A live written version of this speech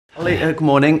Ole, good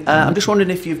morning. I'm just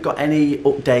wondering if you've got any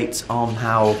updates on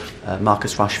how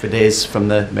Marcus Rashford is from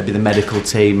maybe the medical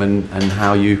team and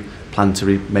how you plan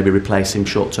to maybe replace him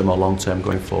short term or long term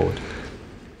going forward.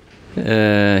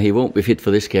 He won't be fit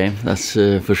for this game, that's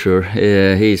for sure.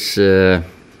 He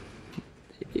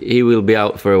will be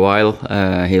out for a while.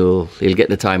 He'll get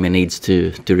the time he needs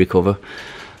to recover,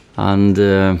 and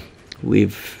we're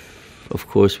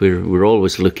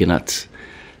always looking at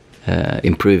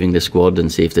improving the squad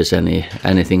and see if there's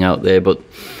anything out there, but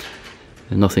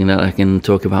nothing that I can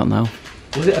talk about now.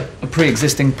 Was it a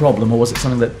pre-existing problem, or was it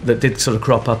something that did sort of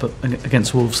crop up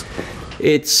against Wolves?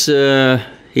 It's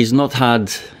he's not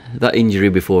had that injury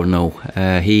before. No,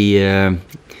 he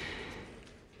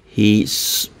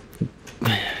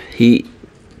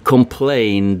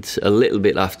complained a little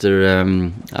bit after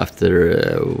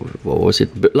what was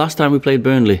it? But last time we played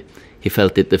Burnley, he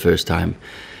felt it the first time,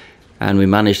 and we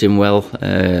managed him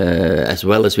as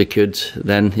well as we could.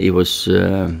 Then he was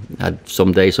had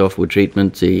some days off with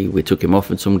treatment. We took him off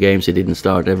in some games. He didn't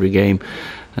start every game,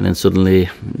 and then suddenly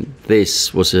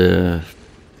this was a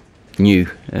new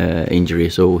injury.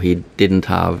 So he didn't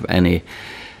have any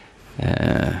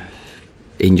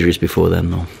injuries before then.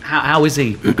 No. How is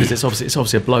he? Because it's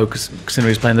obviously a blow, considering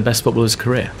he's playing the best football of his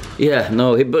career. Yeah,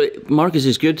 no, but Marcus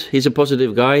is good. He's a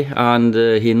positive guy, and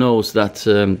he knows that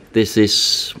this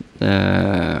is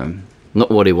not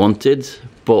what he wanted.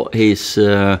 But he's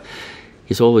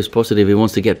always positive. He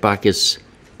wants to get back as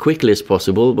quickly as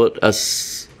possible, but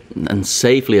as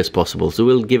safely as possible. So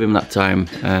we'll give him that time,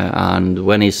 and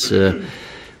when he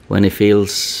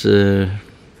feels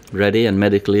ready and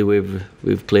medically we've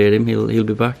cleared him, he'll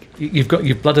be back. You've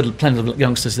blooded plenty of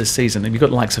youngsters this season, and you've got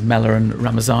the likes of Mellor and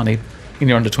Ramazani in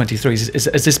your under-23s.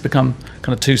 Has this become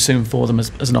kind of too soon for them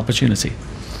as an opportunity?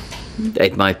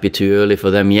 It might be too early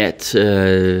for them yet.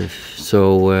 Of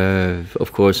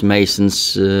course,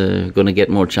 Mason's going to get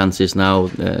more chances now.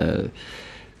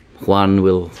 Juan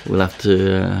will have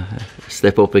to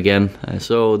step up again.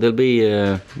 So there'll be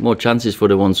more chances for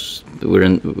the ones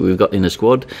we've got in the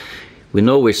squad. We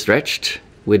know we're stretched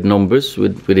with numbers,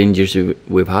 with injuries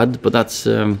we've had, but that's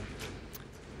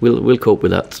we'll cope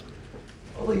with that.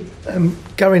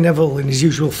 Gary Neville, in his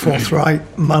usual forthright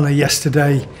manner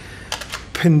yesterday,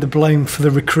 pinned the blame for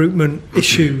the recruitment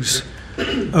issues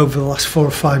over the last 4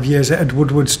 or 5 years at Ed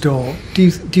Woodward's door. Do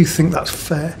you think that's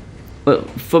fair? Well,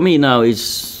 for me now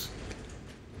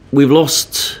we've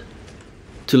lost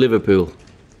to Liverpool,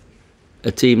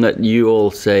 a team that you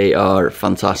all say are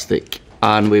fantastic.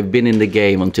 And we've been in the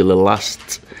game until the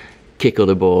last kick of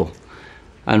the ball.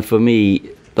 And for me,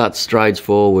 that strides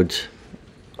forward.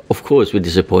 Of course, we're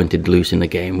disappointed losing the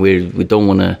game. We don't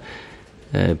want to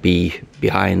be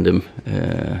behind them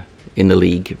in the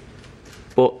league.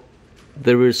 But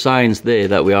there are signs there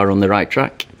that we are on the right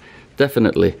track,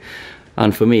 definitely.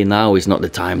 And for me, now is not the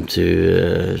time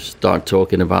to start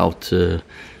talking about the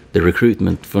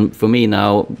recruitment. For me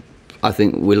now, I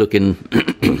think we're looking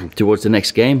towards the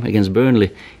next game against Burnley.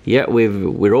 Yeah,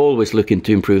 we're always looking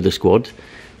to improve the squad.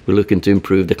 We're looking to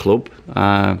improve the club.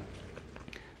 But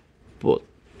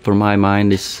for my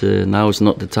mind, now is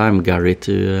not the time, Gary,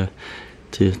 to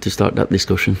start that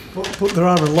discussion. But there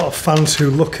are a lot of fans who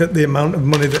look at the amount of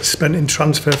money that's spent in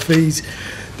transfer fees,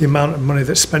 the amount of money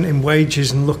that's spent in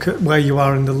wages, and look at where you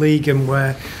are in the league and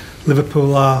where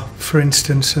Liverpool are, for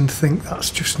instance, and think that's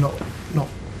just not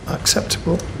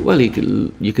acceptable. Well,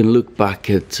 you can look back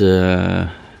at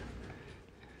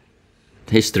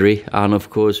history, and of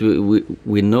course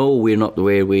we know we're not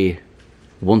where we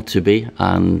want to be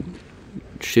and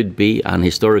should be, and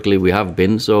historically we have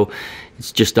been. So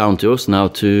it's just down to us now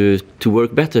to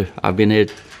work better. I've been here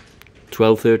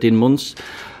 12-13 months,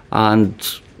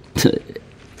 and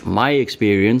my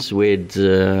experience with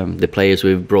the players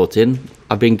we've brought in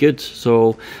have been good,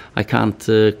 so I can't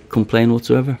complain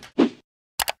whatsoever.